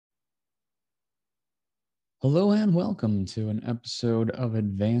Hello and welcome to an episode of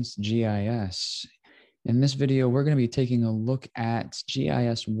Advanced GIS. In this video, we're going to be taking a look at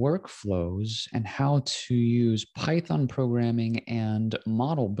GIS workflows and how to use Python programming and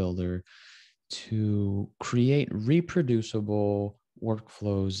Model Builder to create reproducible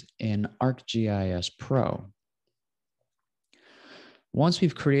workflows in ArcGIS Pro. Once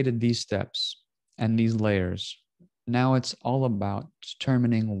we've created these steps and these layers, now it's all about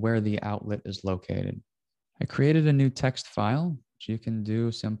determining where the outlet is located. I created a new text file, which you can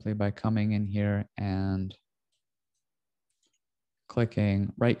do simply by coming in here and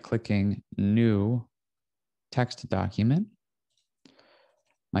right-clicking new text document.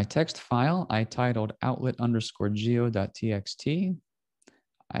 My text file, I titled outlet_geo.txt.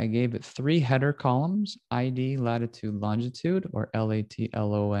 I gave it 3 header columns, ID, latitude, longitude, or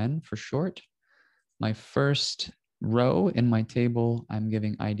LATLON for short. My first row in my table, I'm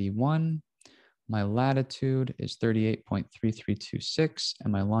giving ID 1. My latitude is 38.3326,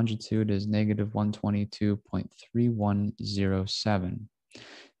 and my longitude is -122.3107.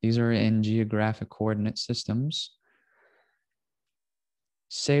 These are in geographic coordinate systems,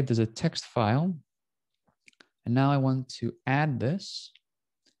 saved as a text file. And now I want to add this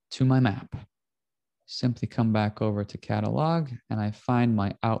to my map. Simply come back over to catalog, and I find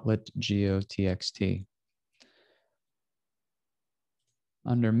my outlet geo.txt.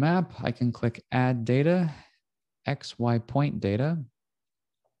 Under map, I can click add data, XY point data.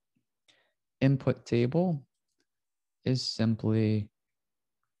 Input table is simply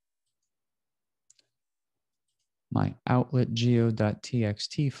my outlet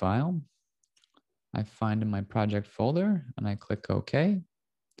geo.txt file. I find in my project folder and I click OK.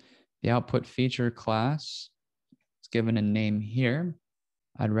 The output feature class is given a name here.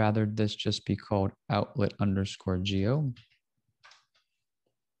 I'd rather this just be called outlet_geo.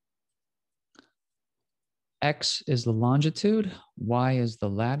 X is the longitude, Y is the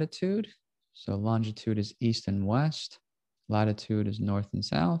latitude. So longitude is east and west, latitude is north and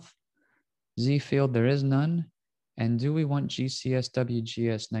south. Z field, there is none. And do we want GCS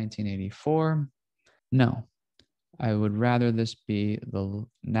WGS 1984? No, I would rather this be the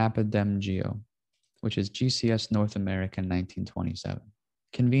NAPA-DEM Geo, which is GCS North America 1927.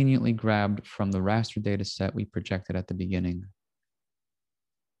 Conveniently grabbed from the raster data set we projected at the beginning.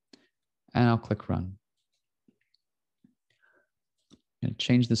 And I'll click run. I'm going to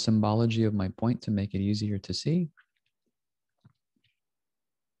change the symbology of my point to make it easier to see.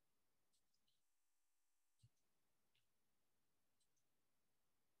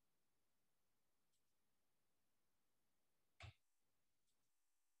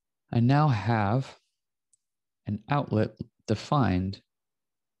 I now have an outlet defined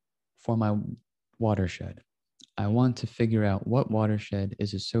for my watershed. I want to figure out what watershed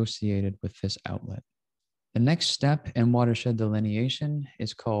is associated with this outlet. The next step in watershed delineation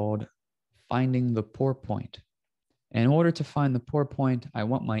is called finding the pour point. In order to find the pour point, I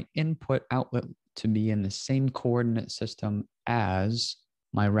want my input outlet to be in the same coordinate system as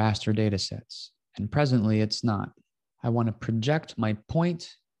my raster data sets. And presently it's not. I want to project my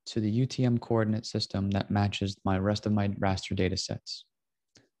point to the UTM coordinate system that matches my rest of my raster data sets.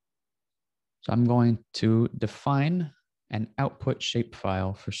 So I'm going to define an output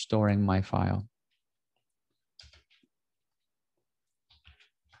shapefile for storing my file.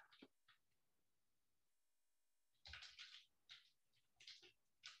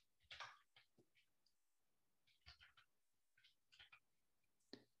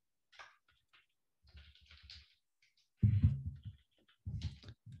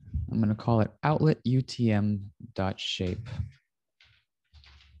 I'm going to call it outlet UTM.shape.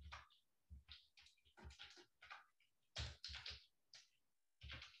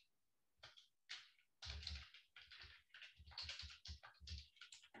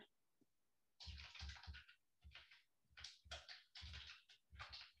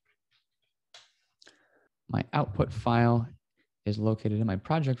 My output file is located in my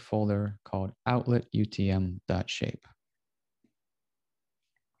project folder called outlet UTM.shape.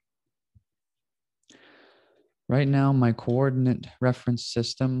 Right now, my coordinate reference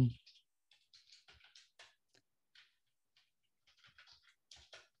system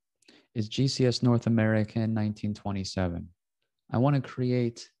is GCS North America 1927. I want to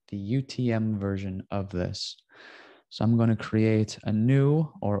create the UTM version of this. So I'm going to create a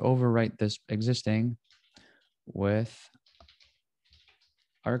new or overwrite this existing with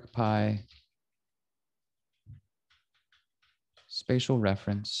ArcPy spatial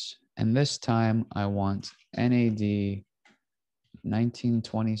reference. And this time I want NAD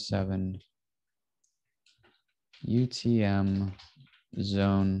 1927 UTM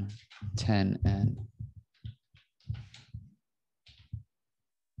zone 10N.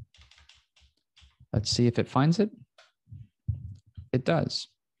 Let's see if it finds it. It does.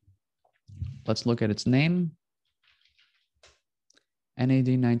 Let's look at its name. NAD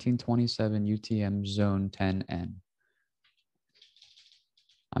 1927 UTM Zone 10N.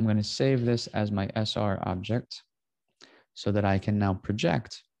 I'm going to save this as my SR object so that I can now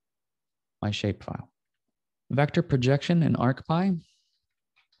project my shapefile. Vector projection in ArcPy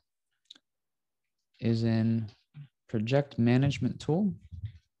is in Project Management Tool.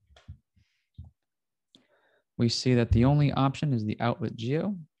 We see that the only option is the outlet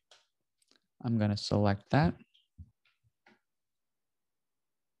geo. I'm going to select that.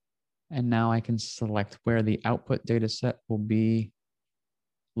 And now I can select where the output data set will be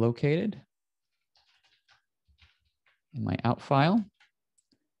located in my out file.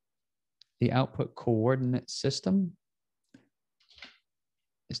 The output coordinate system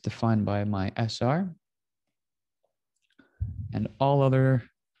is defined by my SR, and all other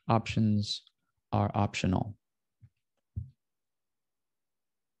options are optional.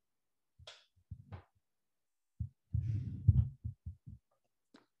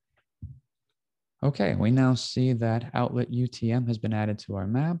 Okay, we now see that outlet UTM has been added to our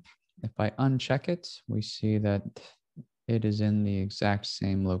map. If I uncheck it, we see that it is in the exact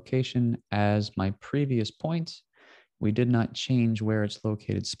same location as my previous point. We did not change where it's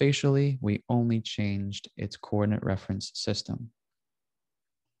located spatially. We only changed its coordinate reference system.